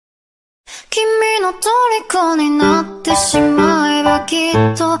の虜になってしまえばき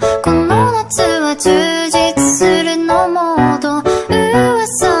っとこの夏は充実するのモード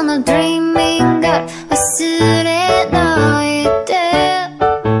噂の Dreaming が忘れないで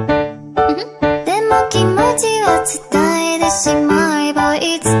でも気持ちは伝えてしまえば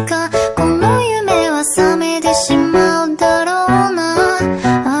いつかこの夢は覚めてしまうだろうな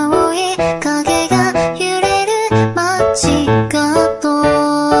青い影が揺れる街角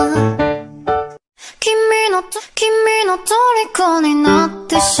君の虜になっ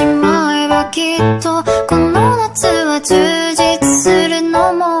てしまえばきっとこの夏は充実する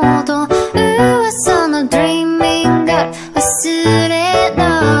のモード噂の Dreaming が忘れ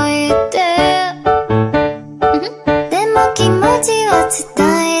ないででも気持ちは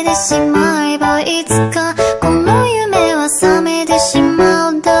伝えてしまえばいつかこの夢は覚めてしま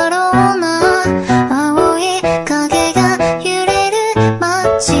うだろうな青い影が揺れる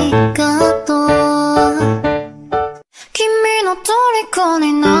街角虜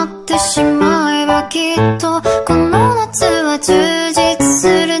になってしまえばきっとこの夏は充実す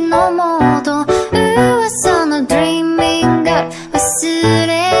るのモード噂の Dreaming が忘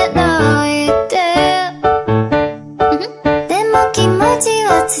れないででも気持ち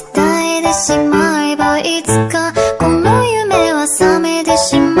は伝えてしまえばいつかこの夢は覚めて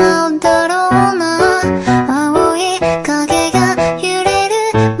しまうだろうな青い影が揺れ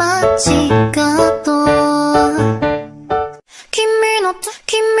る街角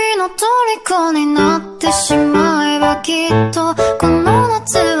君の虜になってしまえばきっとこの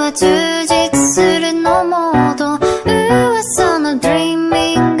夏は充実するのモード噂の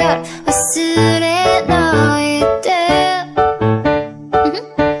Dreaming が忘れないで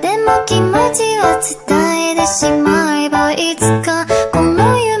でも気持ちは伝えてしまえばいつかこ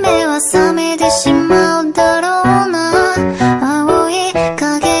の夢は覚めてしまうだろうな青い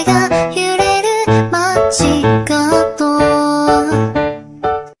影が揺れる街角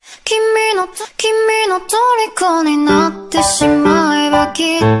君の虜になってしまえば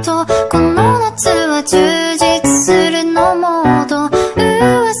きっとこの夏は充実するのモード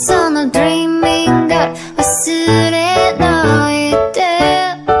噂の Dreaming が忘れないで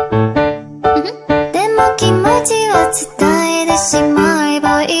でも気持ちは伝えてしまえ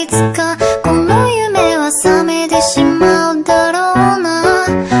ばいつかこの夢は覚めてしまうだろうな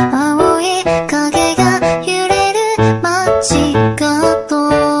青い影が揺れる街角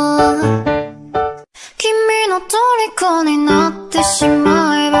君の虜になってし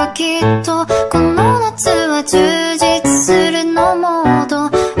まえばき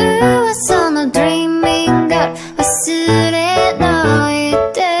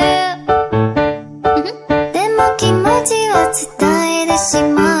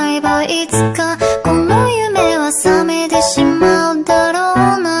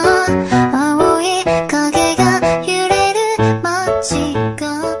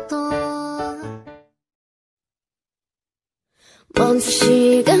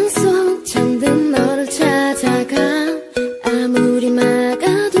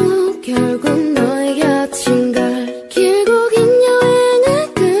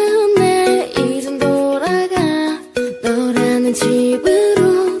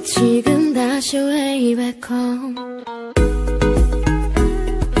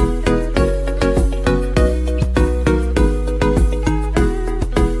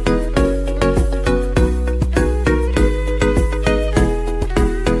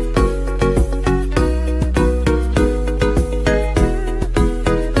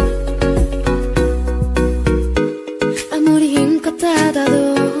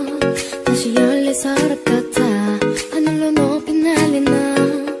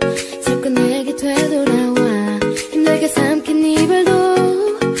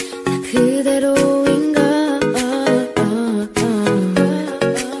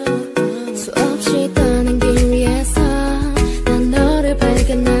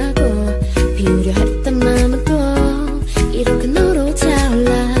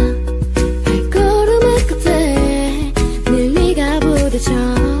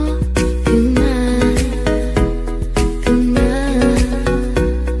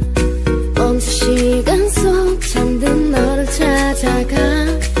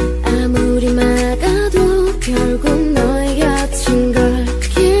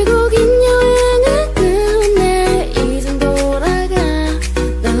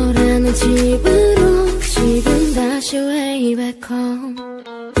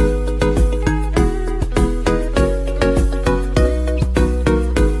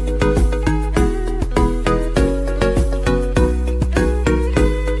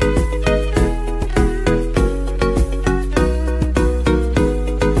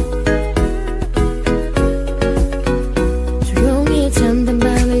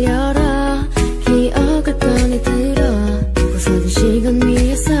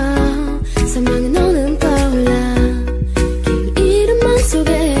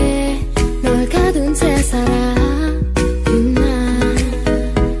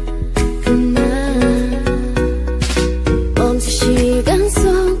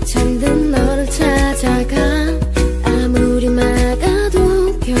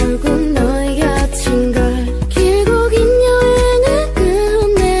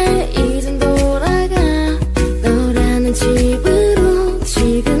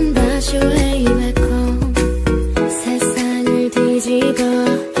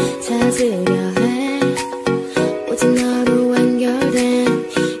찾으려 해. 오직 너로 연결된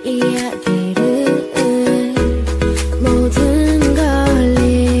이야기를 모든 걸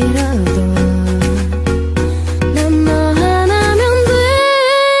잃어도 난 너 하나면 돼.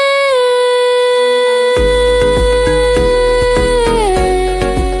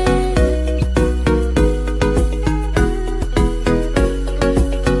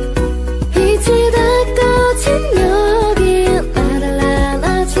 빛이 다 꺼진 여기 나를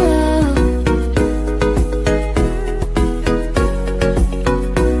안아줘.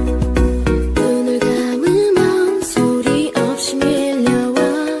 눈을 감으면 소리 없이 밀려와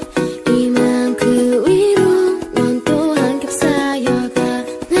이 맘 그 위로 넌 또 한 겹 쌓여가.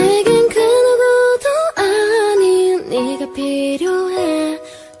 내겐 그 누구도 아닌 네가 필요해.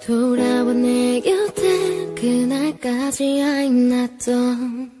 돌아와 내 곁에 그날까지 I'm not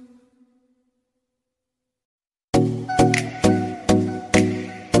done.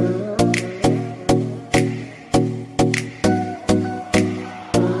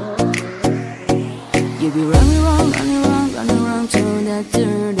 You be running around, running around, running around to that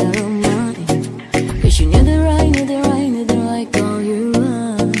dirt out of mine. Wish you knew the right, knew the right, knew the right call you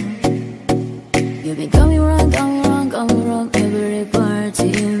run. You been going wrong, going wrong, going wrong every party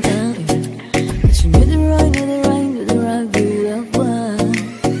in life. Wish you knew the right, knew the right, knew the right view of one.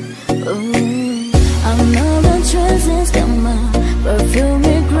 Oh, I know the trust is coming, perfume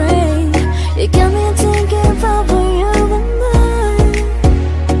is great. You got me thinking about when you were mine.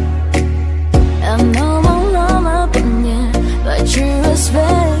 I know but you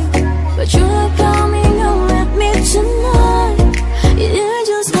respect, but you're coming home with me tonight. You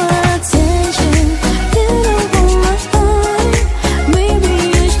just want attention, you don't want my heart. Maybe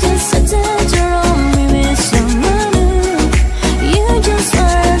you should settle your own me with someone new. You just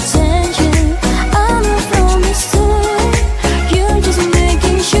want attention, I know from the start. You're just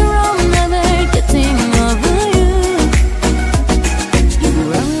making sure I'm never getting over you. You be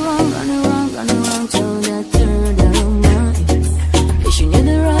running around, running around, running around till that third out of mine. You knew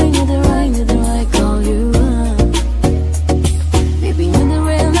the right, knew the right, knew the right call you run. Maybe knew the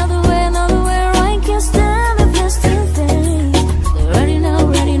way, another way, another way. I can't stand the face to face. Ready now,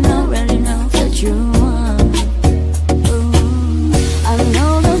 ready now, ready now that you want. I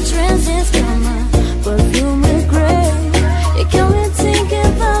know the trends is coming, perfume is great. You got me thinking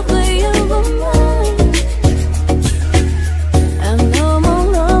about where you were mine. I know I'm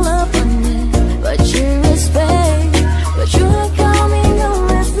all up on it, but you respect, but you're coming home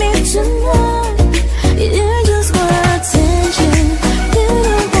with me tonight. You just want attention, you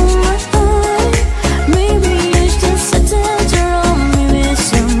don't want my heart. Maybe you should settle your own me with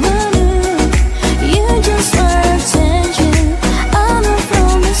someone new. You just want attention, I know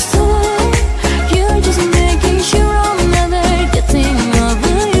from the start. You're just making sure I'm never getting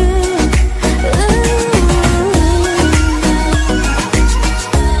over you.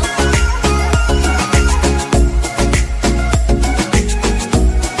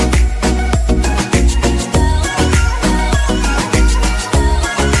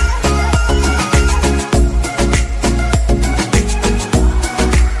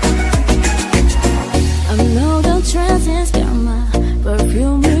 I know the trends is coming,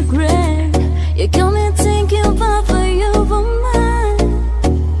 perfume is great. You got me thinking about where you were mine.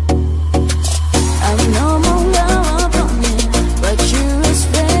 I know I'm all up on it, but you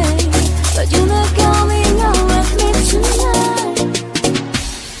respect, but you're not coming home with me tonight.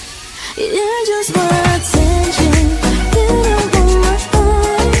 You just want attention, you don't want my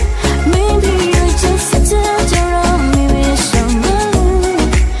heart. Maybe you just settle your own me with someone new.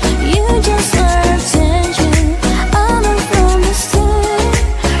 You just want attention, I know from the start.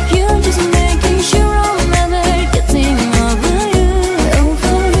 You're just making sure I'm never getting over you.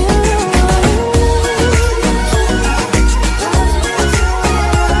 Over you.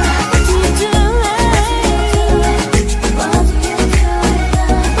 What do you do?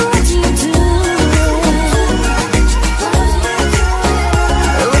 What do you do? What do you do?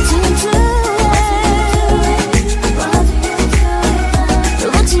 What do you do?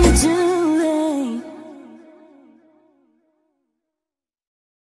 What do you do?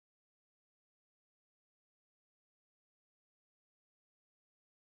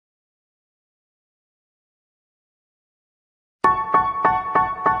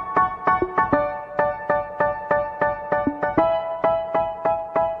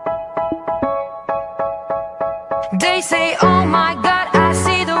 They say, oh my God, I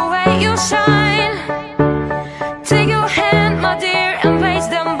see the way you shine. Take your hand, my dear, and place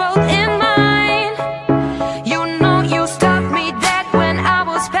them both in mine. You know you stopped me dead when I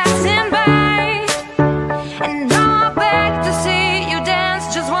was passing by. And now I beg to see you dance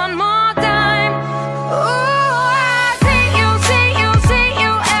just one more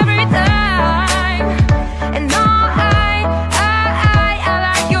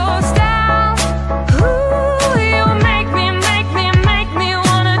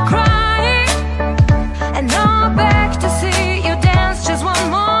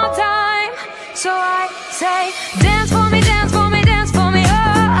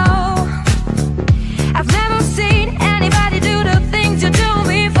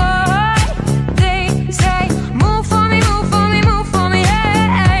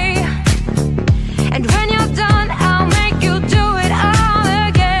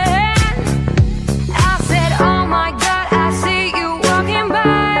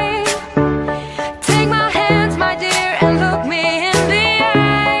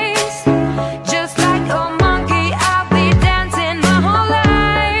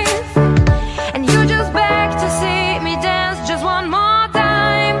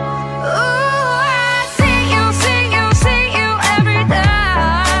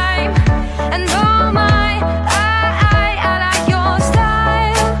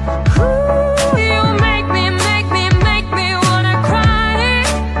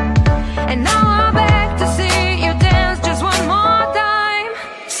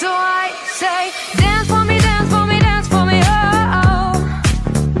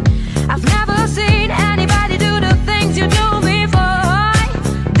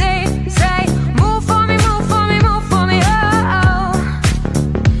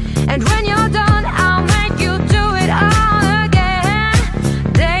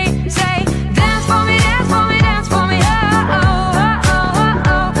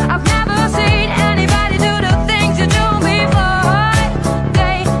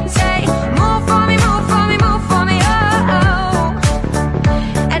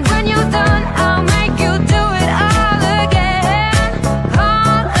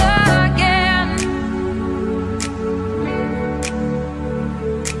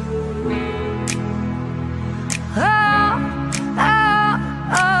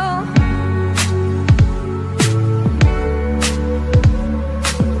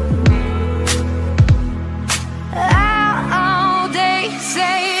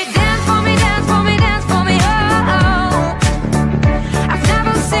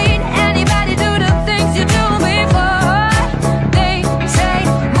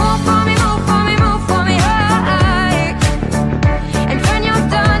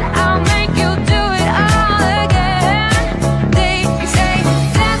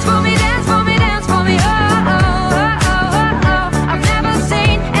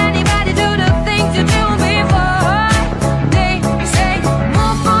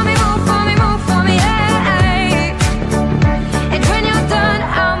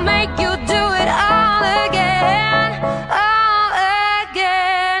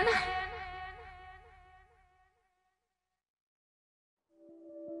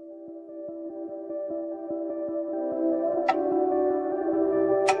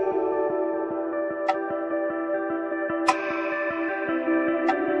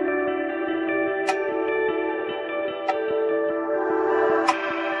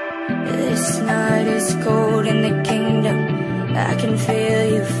This night is cold in the kingdom. I can feel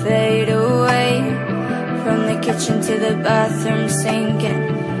you fade away. From the kitchen to the bathroom sink,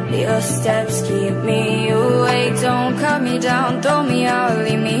 and your steps keep me awake. Don't cut me down, throw me out,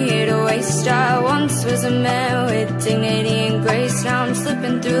 leave me here to waste. I once was a man with dignity and grace. Now I'm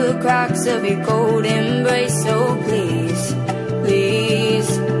slipping through the cracks of your cold embrace. So please, please,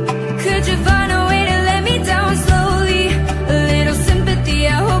 could you find a way to let me down slowly? A little sympathy,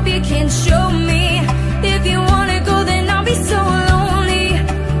 I hope you can show me. If you wanna go, then I'll be so lonely.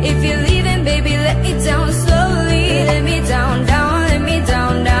 If you're leaving, baby, let me down slowly. Let me down, down, let me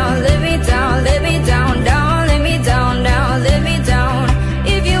down, down. Let me down, let me down, down. Let me down, down, let me down.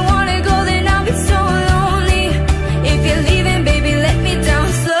 If you wanna go, then I'll be so lonely. If you're leaving, baby, let me down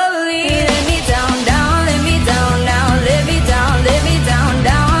slowly. Let me down, down, let me down, down. Let me down, let me down,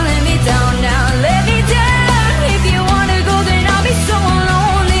 down. Let me down, down, let me down. If you wanna go, then I'll be so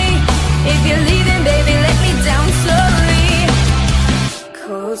lonely. If you're leaving, baby, let me down slowly.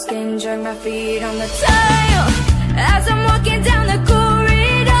 Cold skin, drag my feet on the tile as I'm walking down the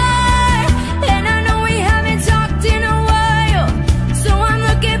corridor. And I know we haven't talked in a while, so I'm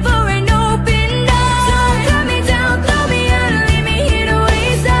looking for an open door. Don't cut me down, throw me out, and leave me here to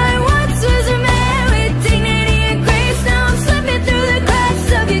waste. I once was a man with dignity and grace. Now I'm slipping through the cracks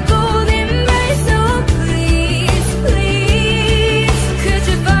of your cold embrace. So please, please, could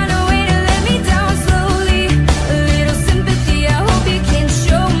you find a way to let me down slowly? A little sympathy, I hope you can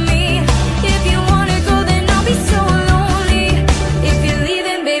show me. If you wanna go, then I'll be so lonely. If you're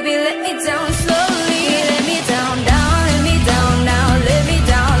leaving, baby, let me down slowly. Let me down, down, let me down, down. Let me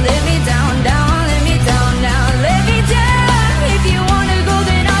down, let me down, down. Let me down, down, let me down. If you wanna go,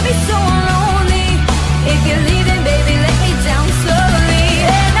 then I'll be so lonely. If you're leaving, baby, let me down slowly.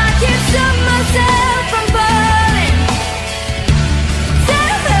 And I can't stop myself from falling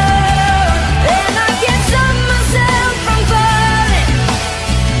down. And I can't stop myself from falling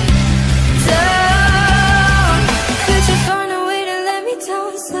down. Could you find a way to let me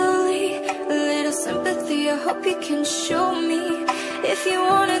down slowly? A little sympathy, I hope you can show me. If you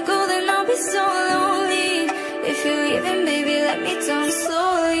wanna go, then I'll be so lonely. If you're leaving, baby, let me down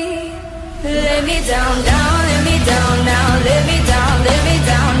slowly. Let me down, down, let me down, down. Let me down, let me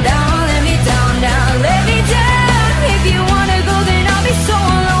down, down. Let me down, down, let me down. If you wanna go, then I'll be so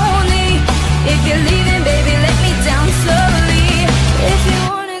lonely. If you're leaving, baby, let me down slowly. If you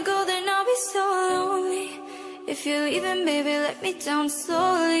wanna go, then I'll be so lonely. If you're leaving, baby, let me down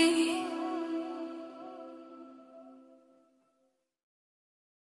slowly.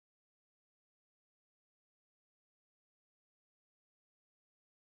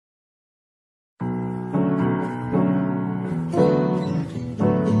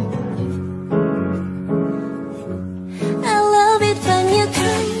 I love it when you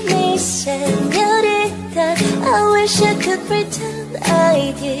call me señorita. I wish I could pretend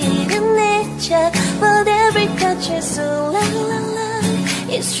I didn't need ya, but every touch is so la la la.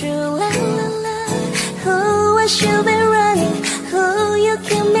 It's true la la la. Who I should be running, who you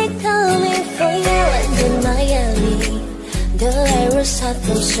can make coming for you. And in Miami, the light was hot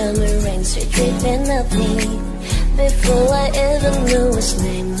from summer rain, sweet dripping up me. Before I ever knew his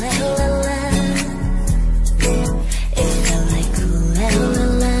name, la la la. It felt like ooh, la la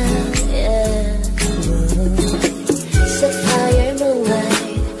la, yeah. Sapphire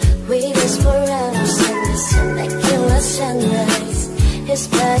moonlight, we danced for hours in the sun like it was sunrise. His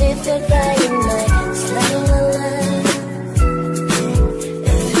body felt right in my hands, la la la.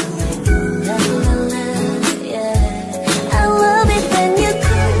 It felt like ooh, la la la, yeah. I love it when you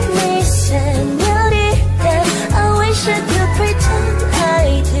call me señorita. I wish I could pretend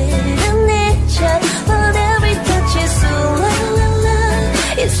I didn't need ya, but every touch is so la la la.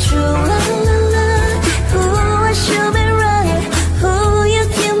 It's true la la la. Who I should be running, who you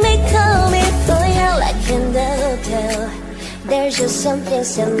can make coming for you. Like in the hotel, there's just some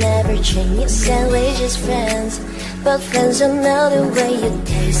things that never change. You said we're just friends, but friends don't know the way you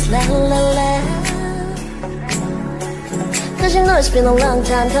taste, la la la. Cause you know it's been a long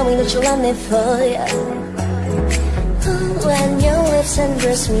time coming that you love me for ya. When your lips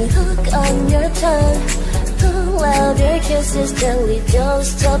embrace me, hook on your tongue. Louder kisses till we don't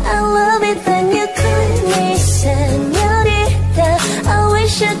stop. I love it when you call me señorita. I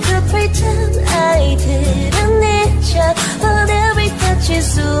wish I could pretend I didn't need ya, but every touch is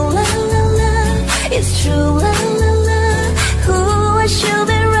so la la la. It's true la la la. Who I should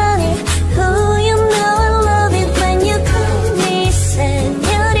be running, who you know I love it when you call me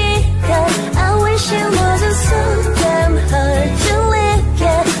señorita. I wish it wasn't so damn hard to look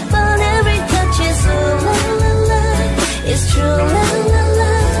at, but every touch is so la la la. It's true la la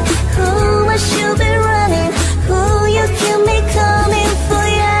la.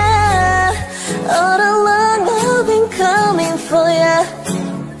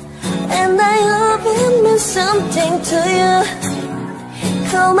 something to you.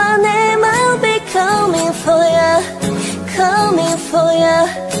 Call my name, I'll be coming for ya, coming for ya,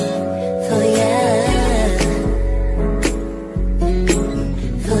 for ya,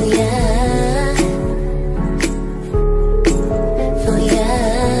 for ya, for ya.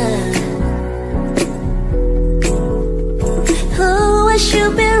 Oh, I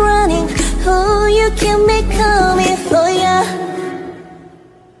should be running. Oh, you keep me coming for ya.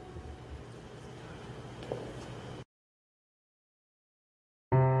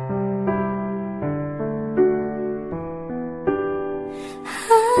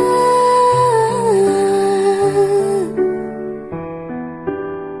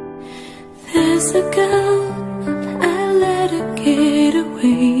 There's a girl, I let her get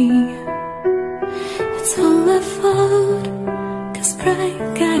away. It's all her fault, 'cause pride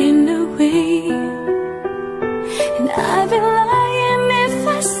got in the way. And I'd be lying if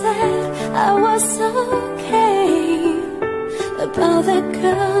I said I was okay about that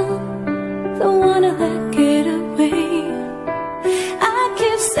girl, the one I let get away. I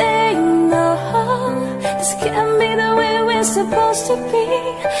keep saying no, this can't be the way we're supposed to be.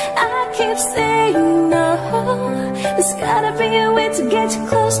 I keep saying no, there's gotta be a way to get you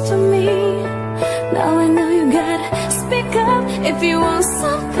close to me. Now I know you gotta speak up if you want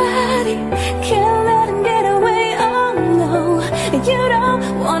somebody. Can't let him get away, oh no. You don't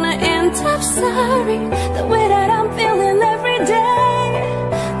wanna end up sorry, the way that I'm feeling every day.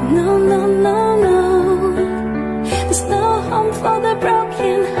 No, no, no, no. There's no home for the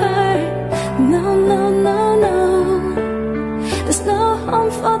broken heart. No, no, no, no. There's no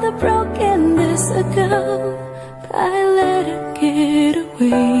home for the broken. There's a girl, but I let her get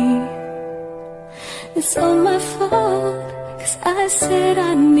away. It's all my fault, 'cause I said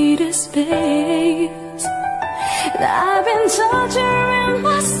I needed space. And I've been torturing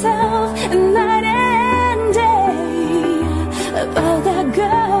myself night and day about that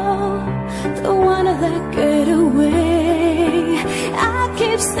girl, the one I let get away. I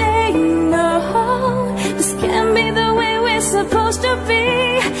keep saying no, this can't be the way we're supposed to be.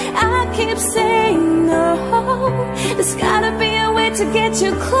 I keep saying no, there's gotta be a way to get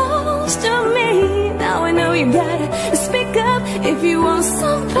you close to me. Now I know you gotta speak up if you want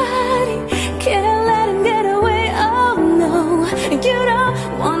somebody. Can't let him get away, oh no. You don't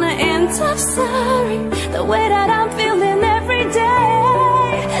wanna end up sorry, the way that I'm feeling every day.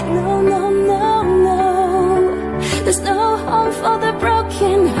 No, no, no, no. There's no home for the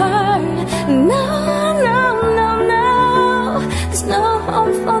broken heart. No, no, no, no. There's no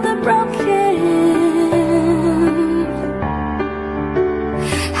home for the broken.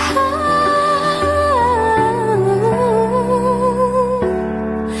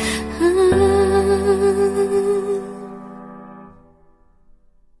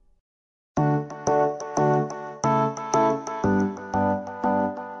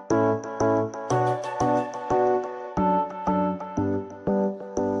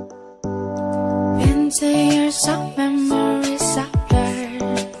 Into years of memories I've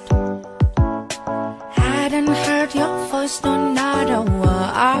blurred. Hadn't heard your voice, no, not a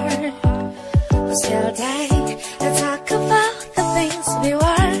word. But still they talk about the things we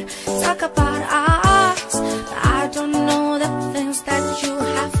were, talk about us. But I don't know the things that you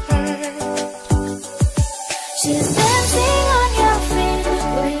have heard. She's dancing on your feet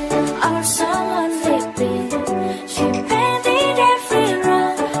with or someone sleeping. She painted every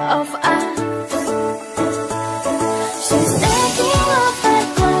row of us.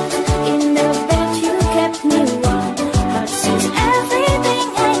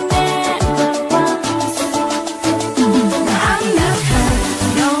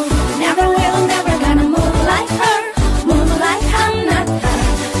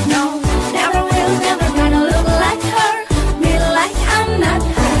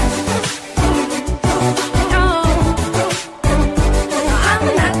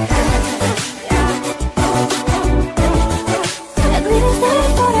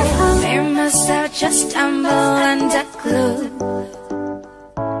 Just stumble under glue.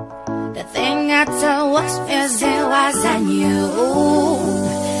 The thing I thought was missing was I knew.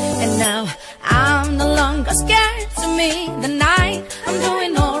 And now I'm no longer scared to meet the night. I'm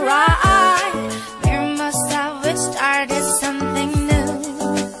doing alright. We must have started something new.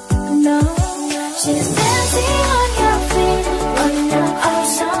 No, she's dancing on your feet, on your or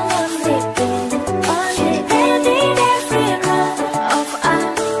someone sleeping. She painted every row of us.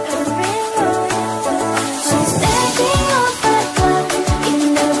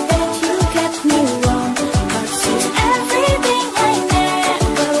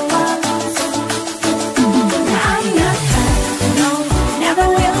 Never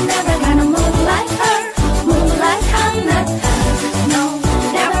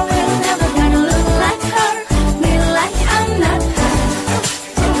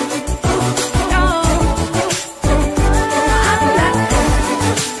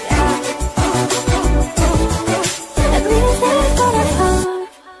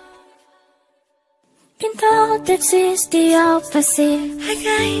vortex is the opposite. I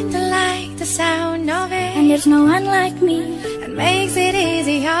kinda like the sound of it, And there's no one like me. it makes it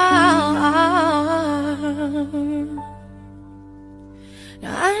easier. No,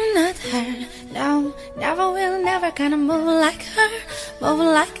 I'm not her. No, never will, never gonna move like her. Move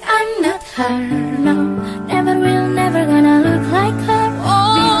like I'm not her. No, never will, never gonna look like her.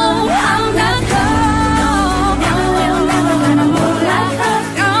 Oh, I'm not her. Never will, never gonna move like her.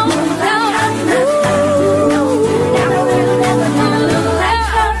 No, no, I'm not her. No, never will, never gonna look like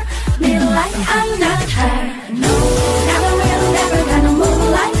her. Be like I'm not her. No, never will, never gonna move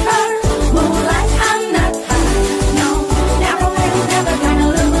like her. Move like I'm not her. No, never will, never gonna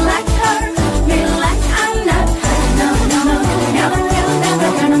look like her. Be like I'm not her. No, no, no, never will, never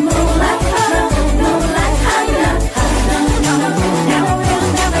gonna move like her. Move like I'm not her. No, no, no, never will,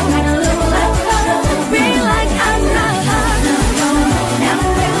 never gonna look like her. Be like I'm not her. No, no, never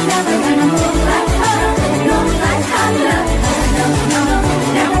will, never gonna move like her. Move like I'm not her. No, no,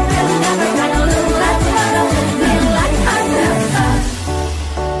 never will, never gonna look like her. Be like I'm not her.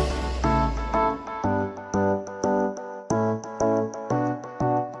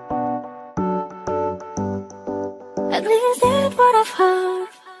 At least that's what I've heard.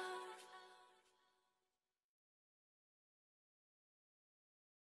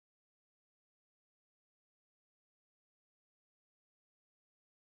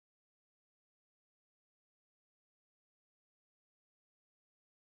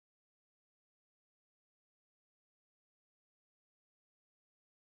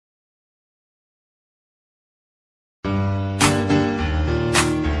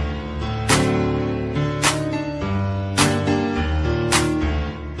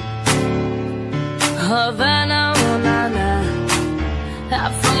 Havana, oh na na.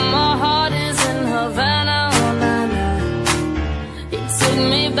 Half of my heart is in Havana, oh na na. He took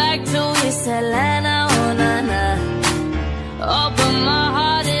me back to East Atlanta, oh na na. Oh, but my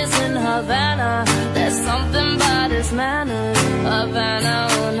heart is in Havana. There's something about his manners, Havana,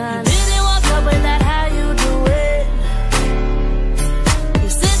 oh na na. Didn't walk up with that, how you do it? You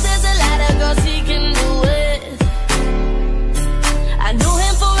said there's a lot of girls he can do it. I knew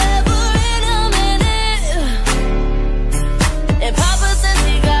him forever. And Papa says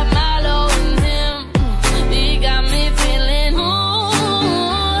he got Milo in him. He got me feeling, ooh.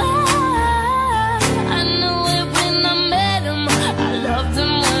 I knew it when I met him. I loved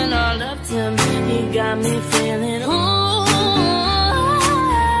him when I left him. He got me feeling, ooh.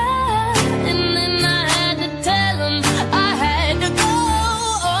 And then I had to tell him I had to go.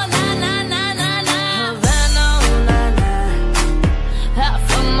 Oh, na na na na na. Havana, oh na na. Half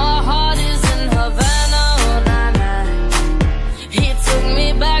of my heart is in Havana, oh na na. He took me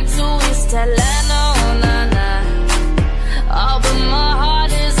back to East Atlanta, oh na na. Oh, but my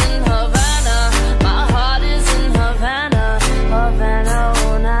heart is in Havana. My heart is in Havana, Havana,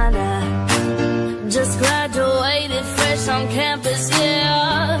 oh na na. Just graduated fresh on campus,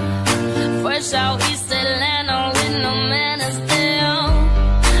 yeah. Fresh out East Atlanta with no manners down.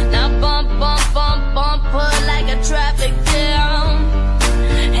 Now bump, bump, bump, bump, put like a traffic jam.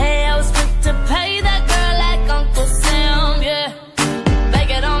 Hey, I was quick to pay that girl like Uncle Sam, yeah.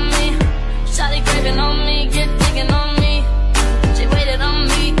 Bake it on me, shawty craving on me, get digging on me. She waited on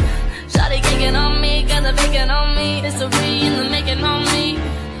me, shawty kicking on me, got the bacon on me. History in the making on me.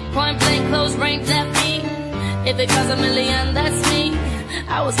 Point blank, close range, that beat. If it costs $1 million, that's me.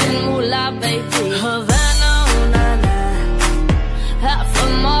 I was getting moolah, baby. Havana, oh na na. Half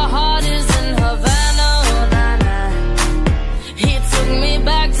of my heart is in Havana, oh na na. He took me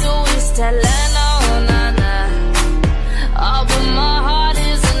back to East Atlanta, oh na na. Oh, but my heart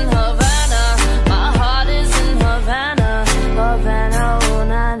is in Havana. My heart is in Havana, Havana, oh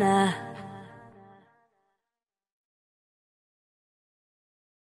na na.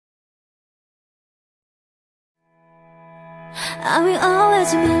 I will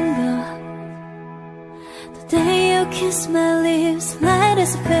always remember the day you kissed my lips, light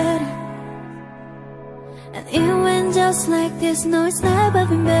as a feather. And it went just like this. No, it's never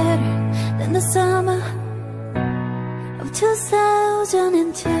been better than the summer of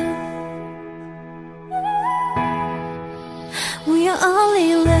 2002. We are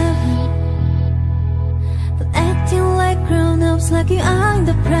only 11, but acting like grown-ups, like you are in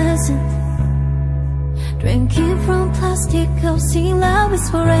the present. Drinking from plastic cups, see love is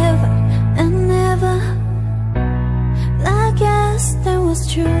forever and never. I guess that was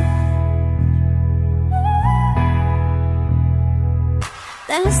true.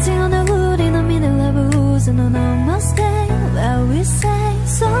 Dancing on the wood in the middle of a woods on an almost day where we sang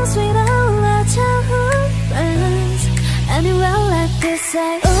songs with all our childhood friends. And it went like this,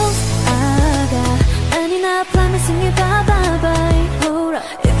 say, oops, I got 99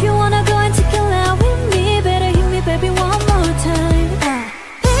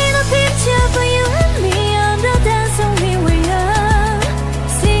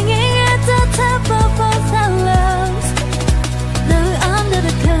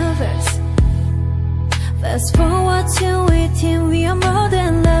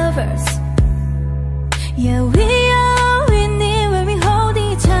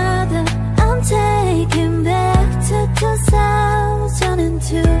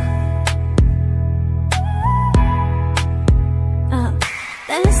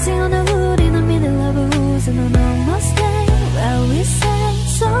 Dancing on the wood in the middle of a woods and an almost day where we sang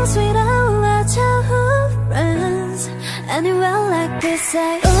so sweet all our childhood friends. And it went like this,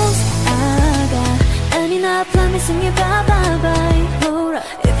 say, oops, I got any night plan missing you, bye bye bye. Hold up,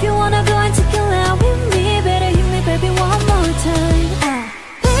 if you wanna go and take it out with me, better hit me baby one more time.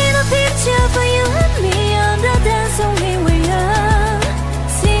 Paint a picture for you and me on the dance when we were young,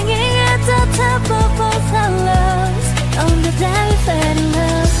 singing at the top of both our lungs on the day we fell in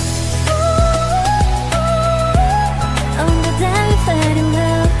love. On the day we fell in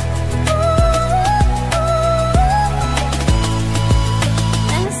love.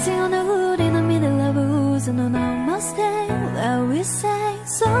 Dancing on the wood in the middle of a woods and an almost day where we sang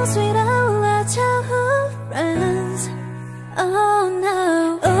so sweet all our childhood friends. Oh no,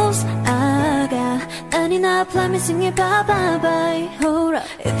 oops, I got any night plan missing you, bye bye bye. Hold up,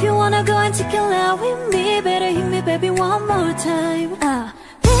 if you wanna go and take it out with me, better hit me baby one more time.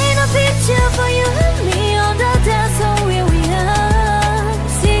 Paint a picture for you and me on the dance floor where we are,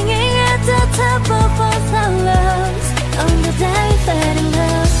 singing at the top of both our lungs on the day we fell in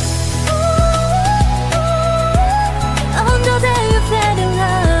love. On the day we fell in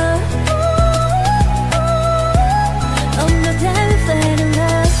love. On the day we fell in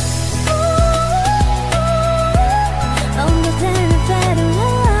love. On the day we fell in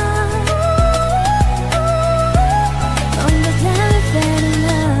love. On the day we fell in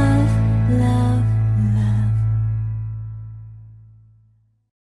love. Love, love.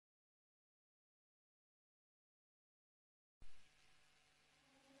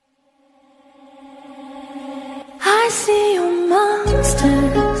 I see your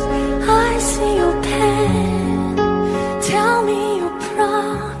monsters, I see your pain. Tell me your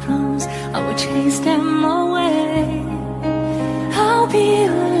problems, I will chase them away. I'll be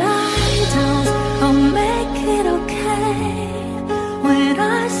your lighthouse, I'll make it okay. When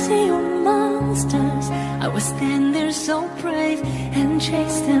I see your monsters, I will stand there so brave and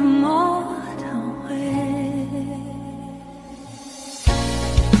chase them all away.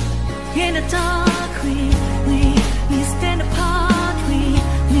 In the dark, we stand apart.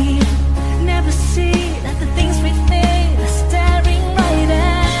 We never see that the things we think are staring right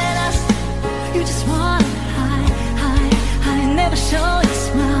at us. You just wanna hide, never show your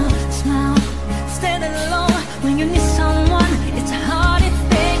smile. Standing alone when you need someone, it's a hard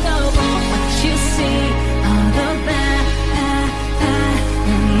thing. Oh, what you see, all the bad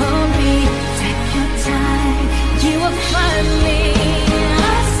memory. Take your time, you will find me.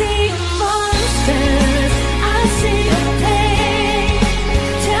 I see your monsters, I see your pain.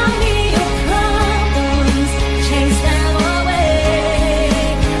 Tell me your problems, chase them away.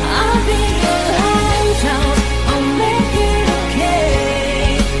 I'll be your lighthouse, I'll make it okay.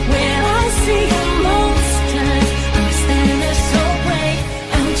 When I see your monsters, I'm standing there so brave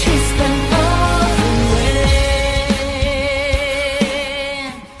and chase them all away.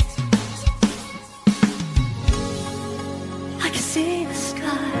 I can see the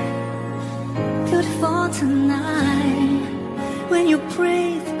sky, beautiful tonight. When you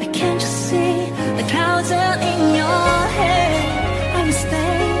breathe, I can't just see the clouds are in your head. I'm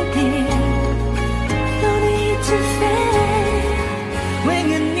mistaken, no need to fear. When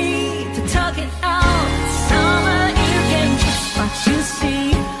you need to talk it out, someone you can trust. What you see,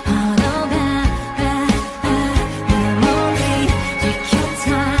 all of that memory. Take your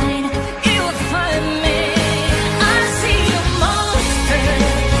time, you will find me. I see your monsters,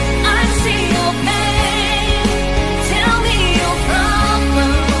 I see your pain. Tell me your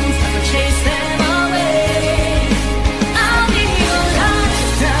problems, chase them away. I'll be your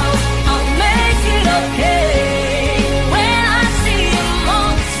lighthouse, I'll make it okay. When I see your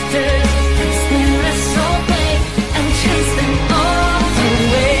monsters, I'm standing there so brave and chase them all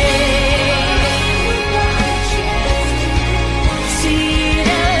away. See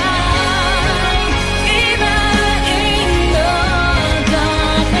the light, even in the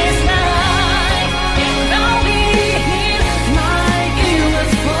darkness night, and I'll be here like you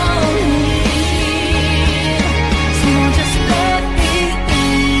was for me. So just let me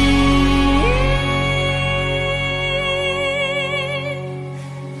in.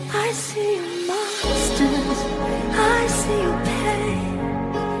 I see your monsters, I see your pain.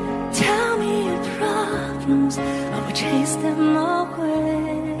 Tell me your problems, I will chase them away.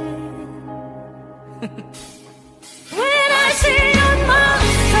 When I see your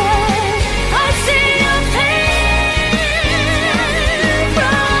monsters, I see your pain.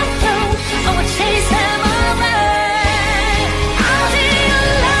 Problems, I will chase them away. I'll be your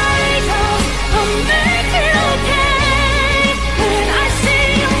lighthouse, I'll make it okay. When I see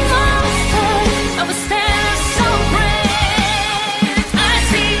your monsters, I will stand so brave. I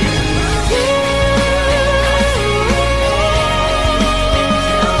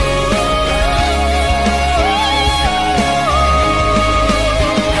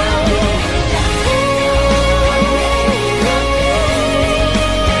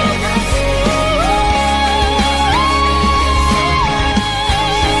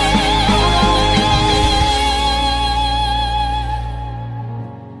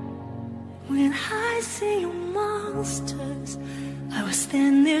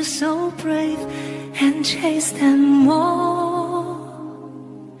and they're so brave and chase them all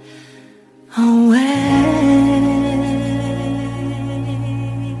away.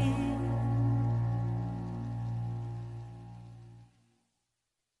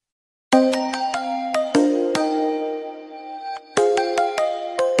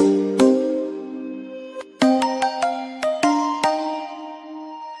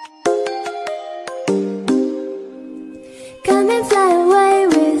 Come and fly away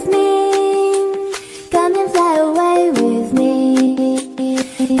with me. Come and fly away with me.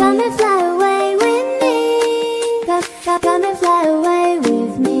 Come and fly away with me. Come and fly away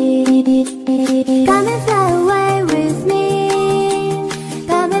with me. Come and fly away with me.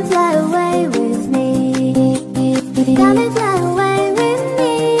 Come and fly away with me. Come and fly away with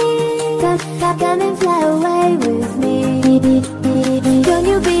me. Come and fly away with me. Don't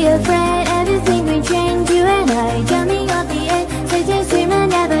you be afraid, everything will change. You and I jumping off the edge, such a dream and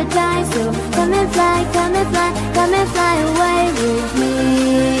never die. So come and fly, come and fly, come and fly away with me.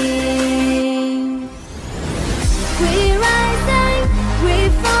 We're rising,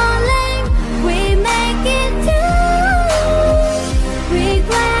 we're falling, we make it too. We're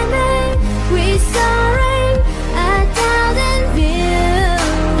climbing, we're soaring, 1,000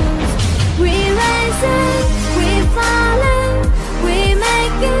 views. We're rising, we're falling, we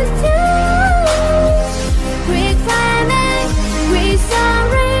make it too. We're climbing, we're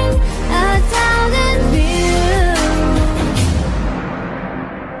soaring, 1,000 views.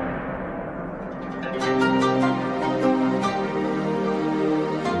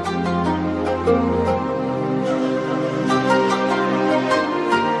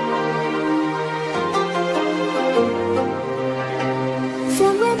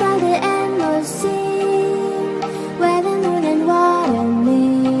 Somewhere by the endless sea, where the moon and water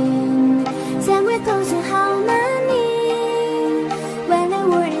meet. Somewhere close to harmony, when the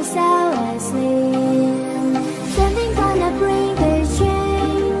world is out asleep. Something gonna bring a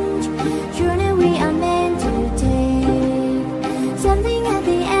change, journey we are meant to take. Something at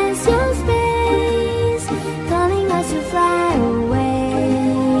the edge of space, calling us to fly away.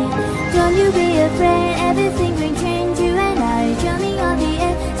 Don't you be afraid, everything will change. You and I jumping on the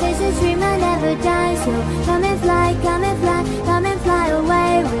edge, says a dream will never die. So come and fly, come and fly, come and fly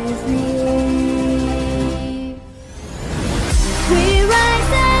away with me. We're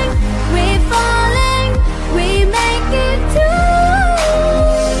rising, we're falling, we make it too.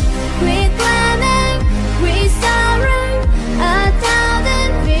 We're climbing, we're soaring,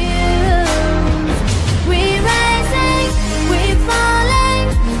 1,000 views. We're rising, we're falling,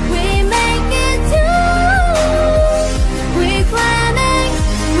 we make it too. We're climbing,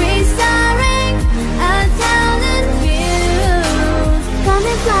 we're soaring, 1,000 views. Come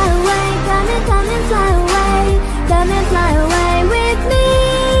and fly away, come and fly away, come and fly away with me.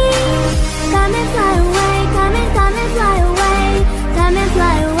 Come and fly away, come and fly away, come and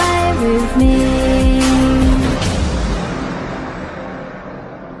fly away with me.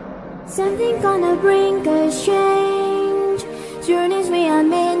 Something gonna bring us change, journeys we are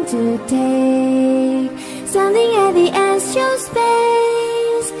meant to take. Something at the edge of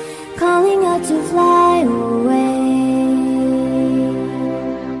space, calling out to fly away.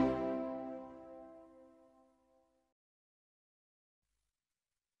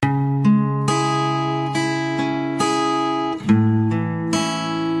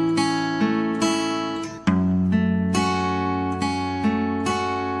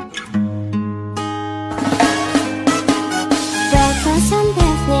 Breakfast and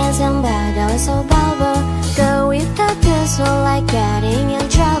business and battles of bubble. Go without this one like getting in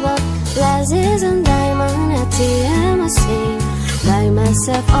trouble. Glasses and diamond at TMC. Buy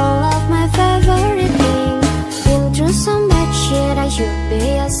myself all of my favorite things. Been through some bad shit, I should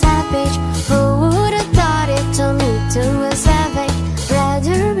be a savage. Who would have thought it turned me to a savage?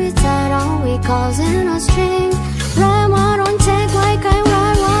 Rather be tied on with calls and a string. Ride what on take like I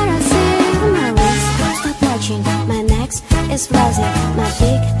ride what I sing. My wrist stop watching, my next is buzzing. My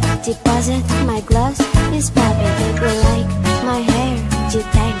big deposit, my gloves is popping. People like my hair,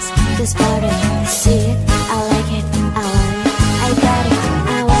 G-Tanks, just bought it. I see it, I like it, I want it, I got it,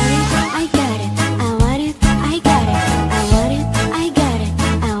 I want it, I got it, I want it, I got it, I want it, I got it,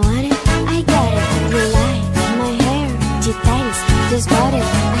 I want it, I got it. You like my hair, G-Tanks, just bought it.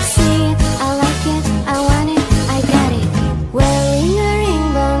 I see it, I like it, I want it, I got it. Wearing a ring,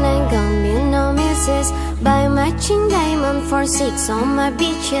 but I'm gonna be no misses. Buy matching diamond for 6 on my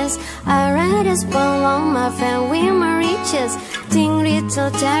beaches. I ride a spoon on my fan with my riches. Think little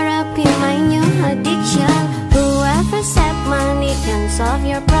therapy, my new addiction. Whoever said money can solve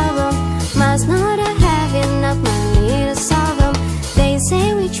your problem must not have enough money to solve them. They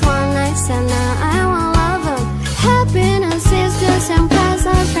say and now I want love them. Happiness is the same price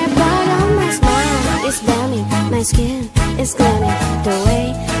as right bottom. My smile is beaming, my skin is gleaming. The way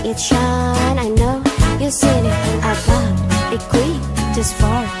it shine, I know you've seen it. I bought a queen just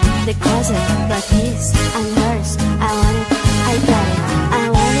for the closet, but his and hers. I want it, I got it. I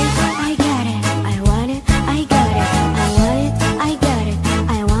want it, I got it. I want it, I got it. I want it, I got it.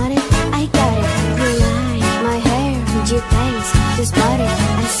 I want it, I got it. You like my hair, you thanks, just bought it. I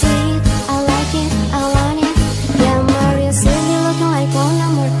see it, I like it, I want it. Yeah, Mario says you looking like phone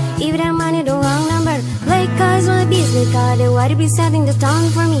number. Even that money the wrong number. Like cars on a business card, they want to be setting the tone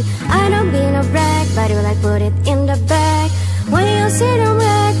for me. I don't be no brag, but you like put it in the bag. When you sit and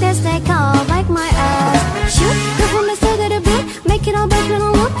work, that's they call like my ass. Shoot, go from the start to the bit, make it all back on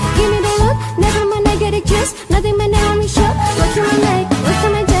the look. Give me the look, never mind I get it just. Nothing but now on me show. Look to my leg, look to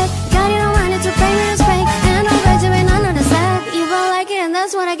my jet. Got it on mine, it's a pay me to spank. And I'll bet you ain't none of the set. You will like it and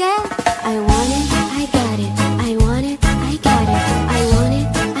that's what I get. I want it, I got it. I want it, I got it. I want it,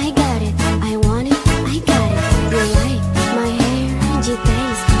 I got it. I want it, I got it. You like my hair, G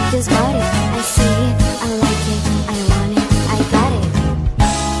things, just bought it. I see it, I like it. I want it, I got it.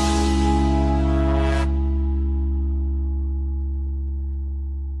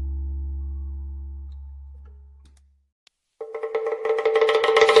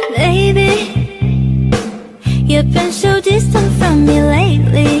 Baby, you've been so distant from me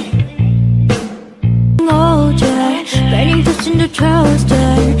lately. Older, burning toast in the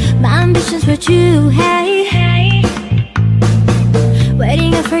toaster. My ambitions were too high.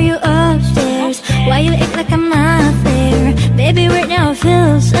 Waiting up for you upstairs. Why you act like I'm not there? Baby, right now it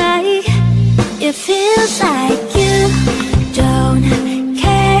feels like you don't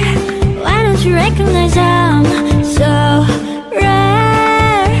care. Why don't you recognize I'm so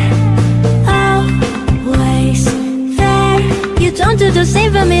rare? Always there. You don't do the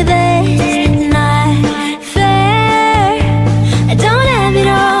same for me, that's not fair. I don't have it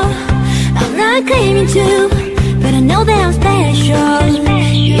all, I'm not claiming to, but I know that I'm special,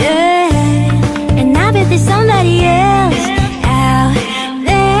 yeah. And I bet there's somebody else out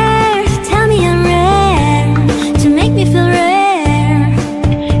there. So tell me I'm rare, to make me feel rare,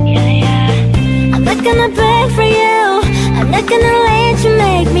 yeah. I'm not gonna beg for you, I'm not gonna let you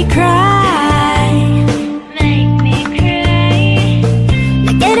make me cry.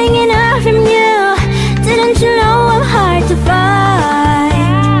 Not getting enough from you, didn't you know I'm hard to find?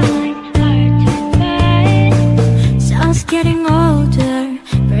 Sounds getting older,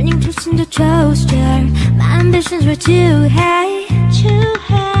 burning toast in the toaster. My ambitions were too high, too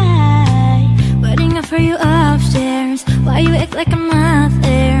high. Waiting up for you upstairs. Why you act like I'm not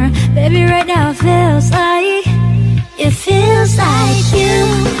there? Baby, right now it feels like you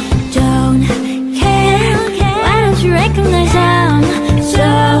don't care. Why don't you recognize I'm so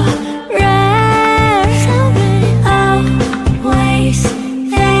rare? Always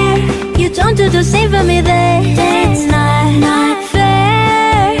there. You don't do the same for me, that's not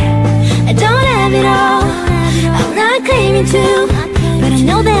fair. I don't have it all, I'm not claiming to, but I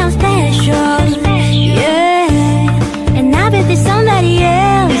know that I'm special, yeah. And I bet there's somebody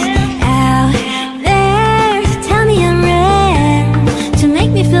else out there. So tell me I'm rare, to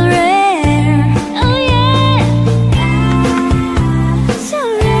make me feel rare. Oh yeah, so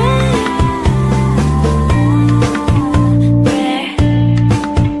rare, rare.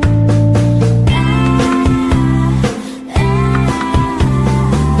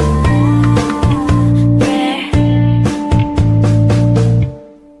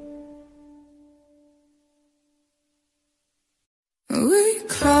 We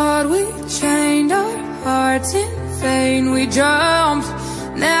clawed, we chained our hearts in vain. We jumped,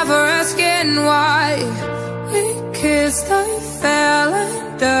 never asking why. We kissed, I fell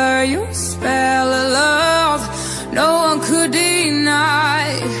under your spell of love no one could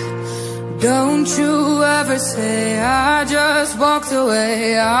deny. Don't you ever say I just walked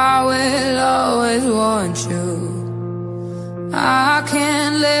away. I will always want you. I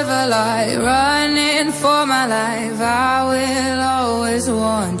can't live a lie, running for my life. I will always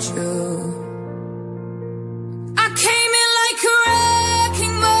want you. I came in like a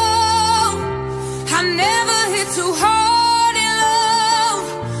wrecking ball. I never hit too hard in love.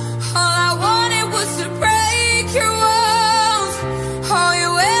 All I wanted was to break your walls. All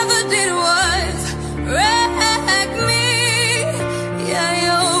you ever did was wreck me. Yeah,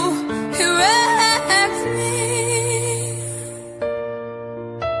 you wrecked me.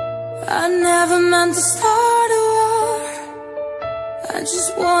 I never meant to start a war. I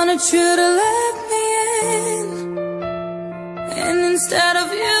just wanted you to let me in. And instead of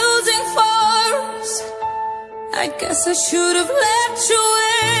using force, I guess I should have let you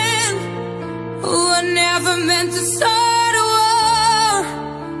in.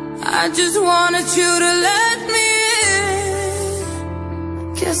 I just wanted you to let me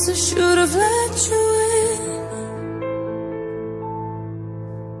in. Guess I should have let you in.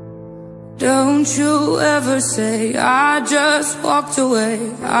 Don't you ever say I just walked away.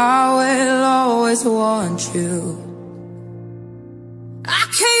 I will always want you. I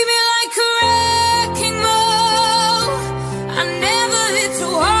came in like a wrecking ball. I never hit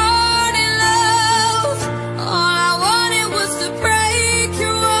too hard in love. All I wanted was to break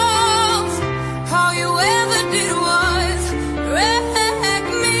your walls. All you ever did was wreck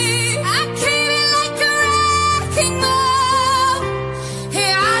me. I came in like a wrecking ball.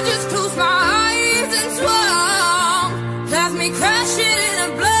 Yeah, I just closed my eyes and swung. Left me crashing in a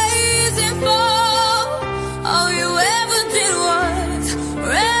blazing fall. All you ever did was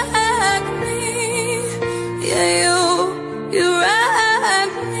wreck me. Yeah, you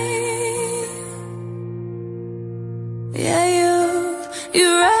wrecked me. Yeah, you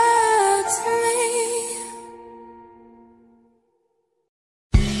wrecked me.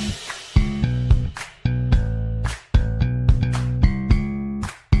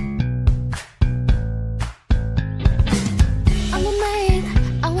 I'm a man,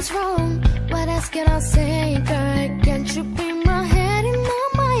 I was wrong. What else can I say, girl? Can't you be my head and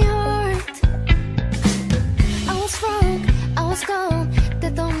not my heart? I was wrong, I was gone.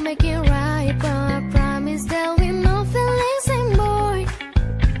 That don't make it right, but I promise that we no feelings anymore.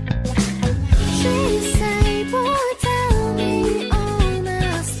 She said, boy, tell me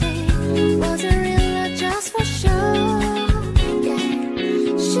honestly, was it real or just for show? Yeah.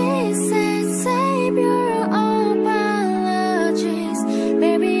 She said, save your apologies,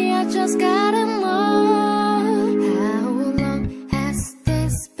 baby, I just gotta know. How long has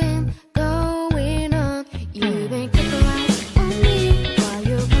this been going on? You've been keeping right on me while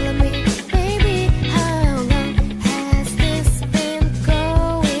you're calling me, baby. How long has this been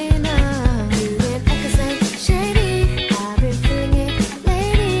going on? You've been acting so shady, I've been feeling it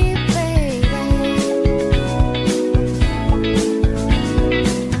lately, baby.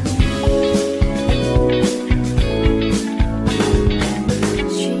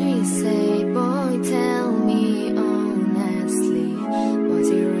 She said, boy, tell me honestly, was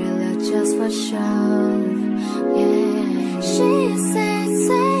it real or just for show? Yeah. She said,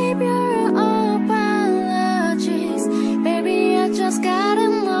 save your apologies, baby, I just gotta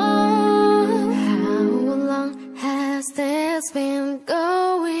know. How long has this been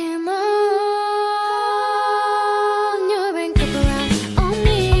going on? You've been creeping around on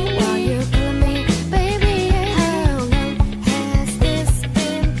me while you're calling me, baby. How long has this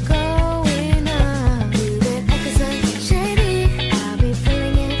been going on? You've been acting so shady, I've been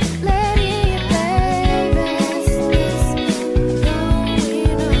feeling it lately, baby. This been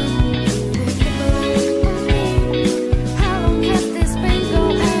going on. You've been creeping around on me. How long has this been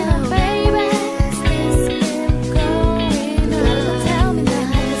going on, baby? Has this been going on? Tell me that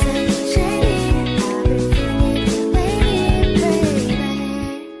it's so shady, I've been feeling it lately, baby.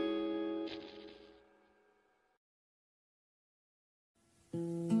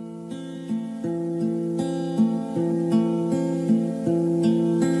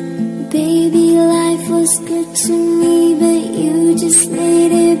 Baby, life was good to me, but you just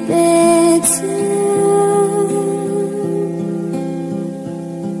made it better.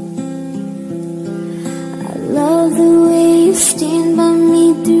 I love the way you stand by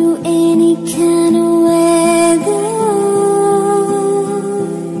me through any kind of weather.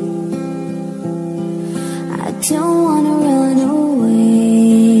 I don't wanna run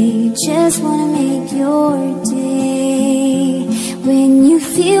away, just wanna make your day. When you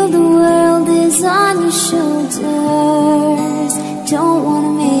feel the world is on your shoulders, don't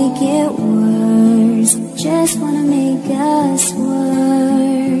wanna make it worse, just wanna make us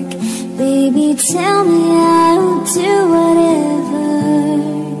work. Baby, tell me I'll do whatever.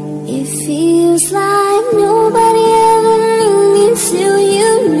 It feels like nobody ever knew me till you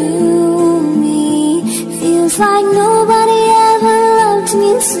knew me. Feels like nobody ever loved me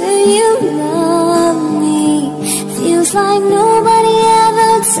till you loved me. Feels like nobody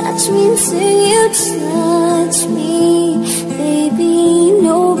ever touched me till you touched me. Baby,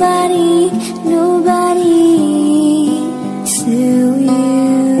 nobody till you.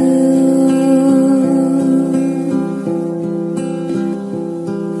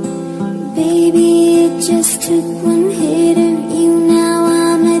 Baby, it just took one hit of you, now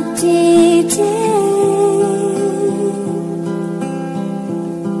I'm addicted.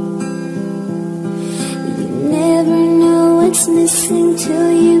 You never know what's missing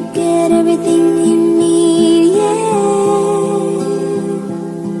till you get everything you need, yeah.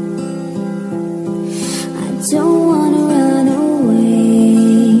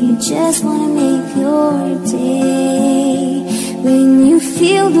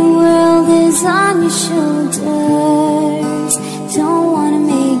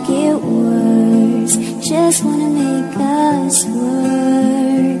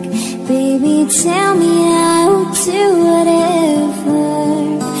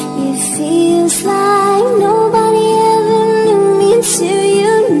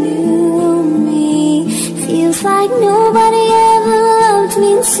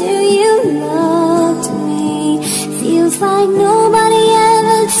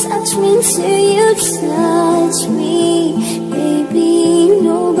 touch me, baby.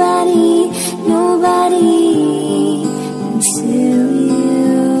 Nobody, nobody until you.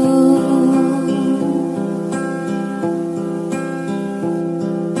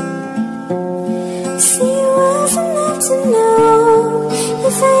 See, it wasn't enough to know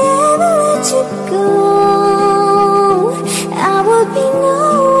if I ever let you go, I would be no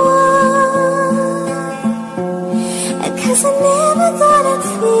one. 'Cause I never thought I'd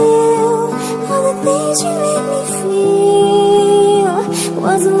feel all the things you make me feel.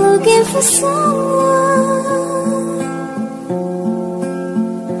 Wasn't looking for someone,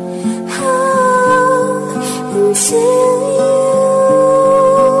 oh, until you.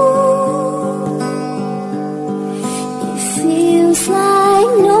 It feels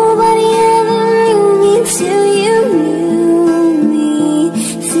like nobody ever knew me till you knew me.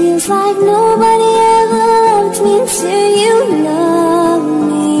 Feels like nobody ever loved me till you loved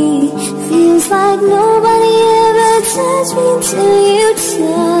me. Feels like nobody ever touched me till you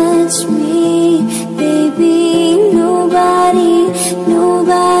touched me, baby. Nobody,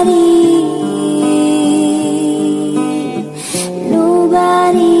 nobody,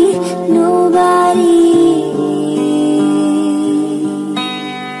 nobody, nobody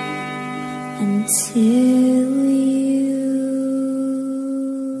until you.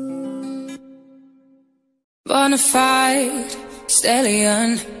 Bonafide stallion,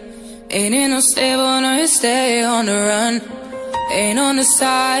 ain't in no stable, no, you stay on the run. Ain't on the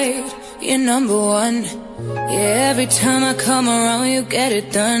side, you're number one. Yeah, every time I come around, you get it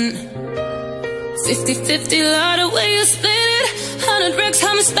done. 50-50, lot of way you split it. 100 racks,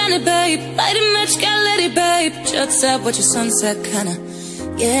 how me spend it, babe. Light it, match, got let it, babe. Just up, watch your sunset, kinda,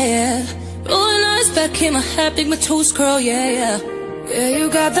 yeah, yeah. Rolling eyes back in my head, big my toes curl, yeah, yeah. Yeah, you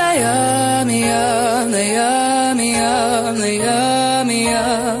got that yummy, yummy, yummy, yummy, yummy,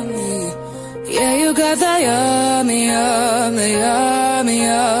 yummy. Yeah, you got that yummy, yummy, yummy,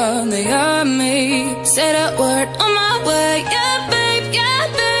 yummy, yummy. Say that word on my way, yeah, babe, yeah,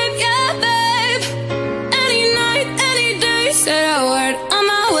 babe, yeah, babe. Any night, any day, say that word on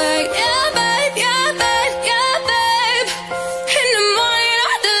my way, yeah, babe, yeah, babe, yeah, babe. In the morning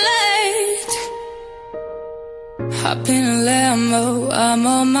or the late, hop in a Lambo, I'm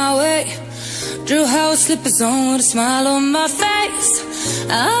on my way. Drew house slippers on with a smile on my face.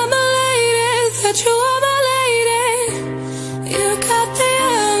 I'm a lady, that you are my lady. You got the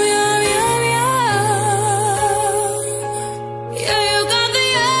yum, yum, yum, yum. Yeah, you got the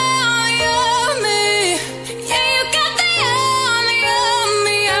yum, yummy. Yeah, you got the yum,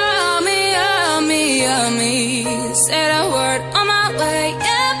 yummy, yummy, yummy, yummy. Say that word on my way,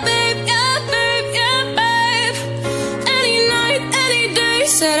 yeah, babe, yeah, babe, yeah, babe. Any night, any day,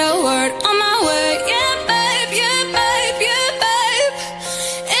 say that word on my way, yeah, babe, yeah, babe, yeah, babe.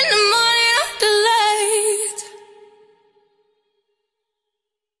 In the morning or the late.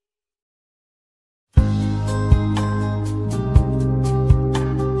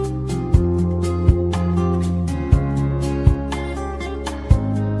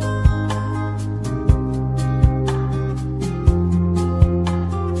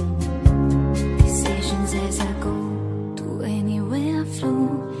 Decisions as I go to anywhere I flow.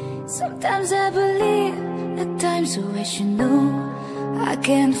 Sometimes I believe, at times I wish you know. I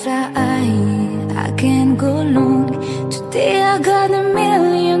can fly, I can go long. Today I got a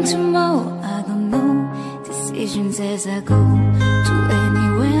million, tomorrow I don't know. Decisions as I go to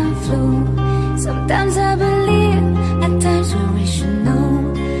anywhere I flow. Sometimes I believe, at times I wish you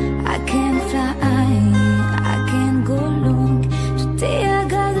know. I can fly, I can go long. Today I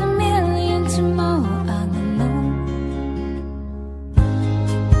got a million, tomorrow I don't know.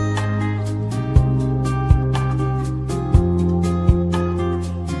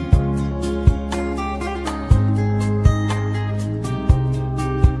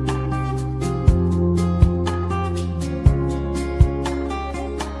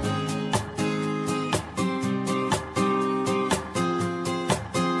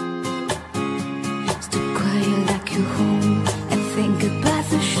 Stood quiet like you home and think about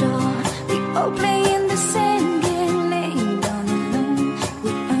the shore. We all play in the same game, laying down alone.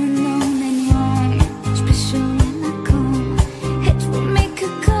 We unknown and young, special when I come. Hate will make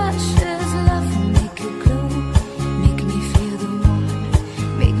you cautious, love will make you glow. Make me feel the warmth,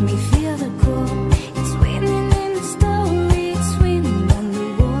 make me feel the cold. It's winning in the story, it's winning on the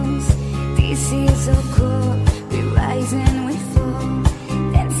walls. This is so cold, we rise and we fall.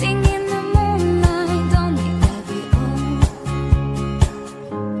 Dancing in the moonlight, don't we have it all?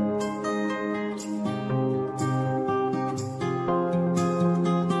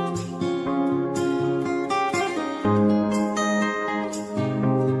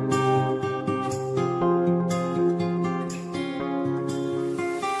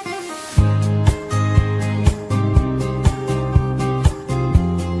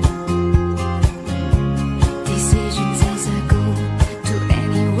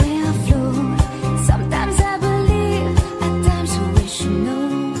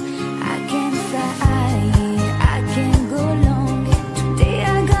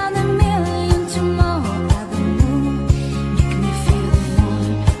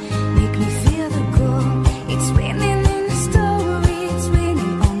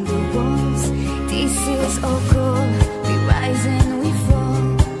 so cool. We rise and we fall,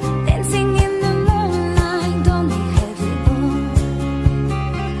 dancing in the moonlight. Don't we have it all?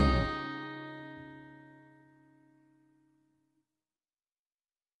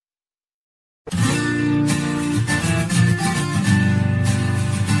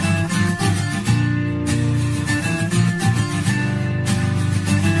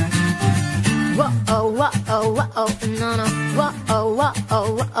 Whoa, whoa, whoa, no, no. Whoa, whoa,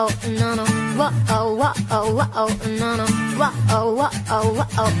 whoa, no, no. Whoa, whoa, whoa, no, no. Whoa,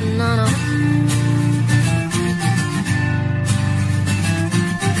 whoa, no, no.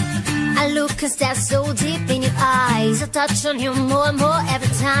 I look and stare so deep in your eyes. I touch on you more and more every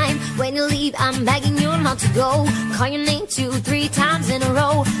time. When you leave, I'm begging you not to go. Call your name 2, 3 times in a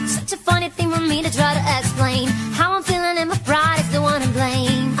row. Such a funny thing for me to try to explain. How I'm feeling and my pride is the one to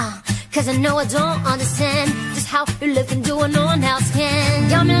blame. Cause I know I don't understand just how you're looking, doing no one else can.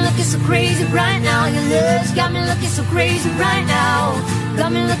 Got me looking so crazy right now. Your lips got me looking so crazy right now.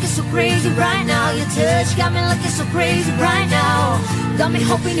 Got me looking so crazy right now. Your touch got me looking so crazy right now. Got me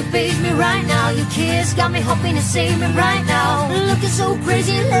hoping you page me right now. Your kiss got me hoping to save me right now. Looking so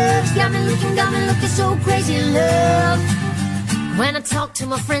crazy, love. Got me looking so crazy, love. When I talk to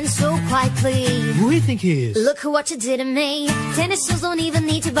my friends so quietly, who do you think he is? Look at what you did to me. Tennis shoes don't even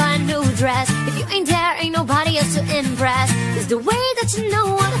need to buy a new dress. If you ain't there, ain't nobody else to impress. It's the way that you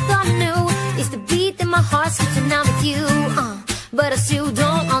know what I thought I knew. It's the beat that my heart skips when I'm with you. But I still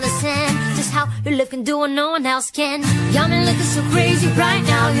don't understand just how you're looking, doing no one else can. Got me looking so crazy right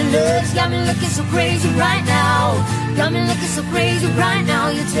now. Your looks got me looking so crazy right now. Got me looking so crazy right now.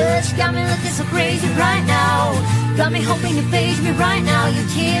 Your touch got me looking so crazy right now. Got me hoping to page me right now. Your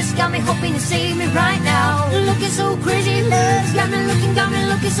kiss got me hoping to save me right now. Looking so crazy, love. Got me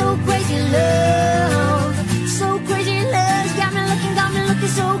looking so crazy, love. So crazy, love. Got me looking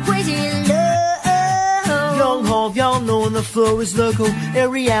so crazy, love. Young Hov, y'all know when the flow is local.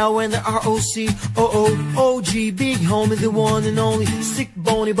 Ariel and the ROC, big homie, the one and only. Sick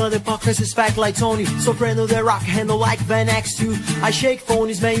bony, but the podcast is fat like Tony. Soprano, the rock handle like Van X2. I shake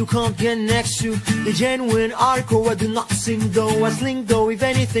phonies, man, you can't get next to. The genuine article, I do not sing though. I sling though, if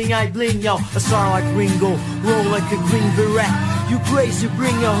anything I bling, yo. A star like Ringo, roll like a green beret. You crazy,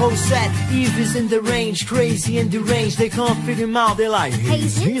 bring your whole set. Eve is in the range, crazy and deranged. They can't figure him out, they're like, hey,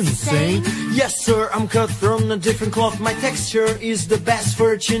 is he insane? Yes sir, I'm cut from a different cloth. My texture is the best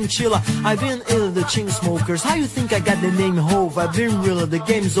for a chinchilla. I've been ill the chain smokers. How you think I got the name Hov? I've been real, the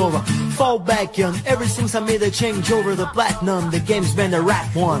game's over. Fall back young, ever since I made a change over the platinum. The game's been a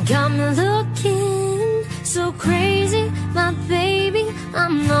rap one. Got me looking so crazy, my baby.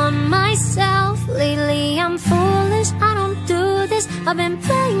 I'm on myself. Lately I'm foolish, I don't do this. I've been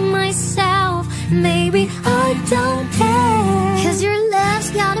playing myself. Maybe I don't care. Cause your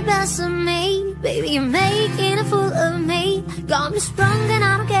love's got the best of me. Baby, you're making a fool of me. Got me sprung and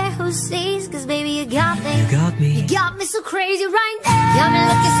I don't care who sees. Cause baby, you got me. You got me so crazy right now. Got me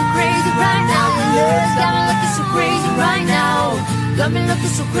looking so crazy right now. Your love's got me looking so crazy right now. Got me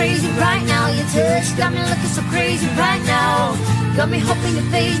looking so crazy right now. Your touch got me looking so crazy right now. Got me hoping to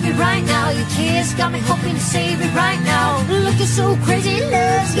phase me right now. Your kiss got me hoping to save me right now. Looking so crazy,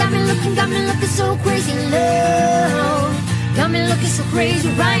 love. Got me looking so crazy, love. Got me looking so crazy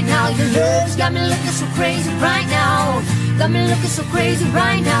right now. Your love's got me looking so crazy right now. Got me looking so crazy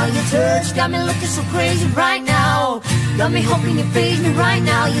right now. Your touch got me looking so crazy right now. Got me hoping to phase me right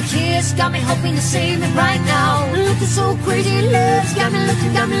now. Your kiss got me hoping to save me right now. Looking so crazy, love. Got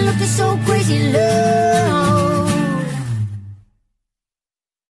me looking so crazy, love.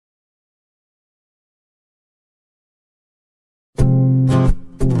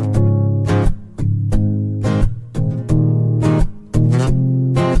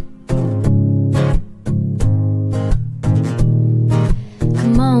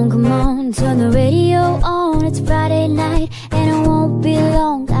 Turn the radio on, it's Friday night, and it won't be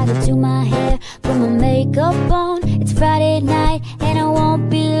long. Gotta do my hair, put my makeup on. It's Friday night, and it won't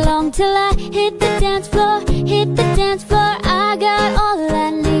be long till I hit the dance floor, hit the dance floor. I got all I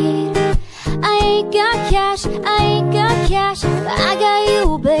need. I ain't got cash, but I got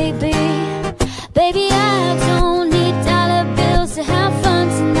you, baby. Baby, I don't need dollar bills to have fun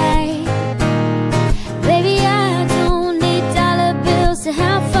tonight. Baby, I don't need dollar bills to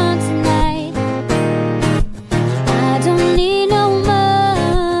have fun tonight.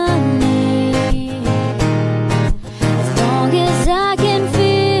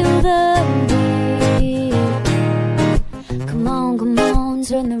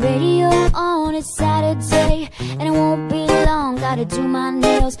 Turn the radio on, it's Saturday, and it won't be long. Gotta do my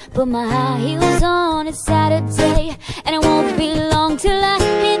nails, put my high heels on. It's Saturday, and it won't be long till I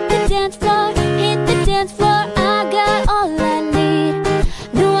hit the dance floor, hit the dance floor.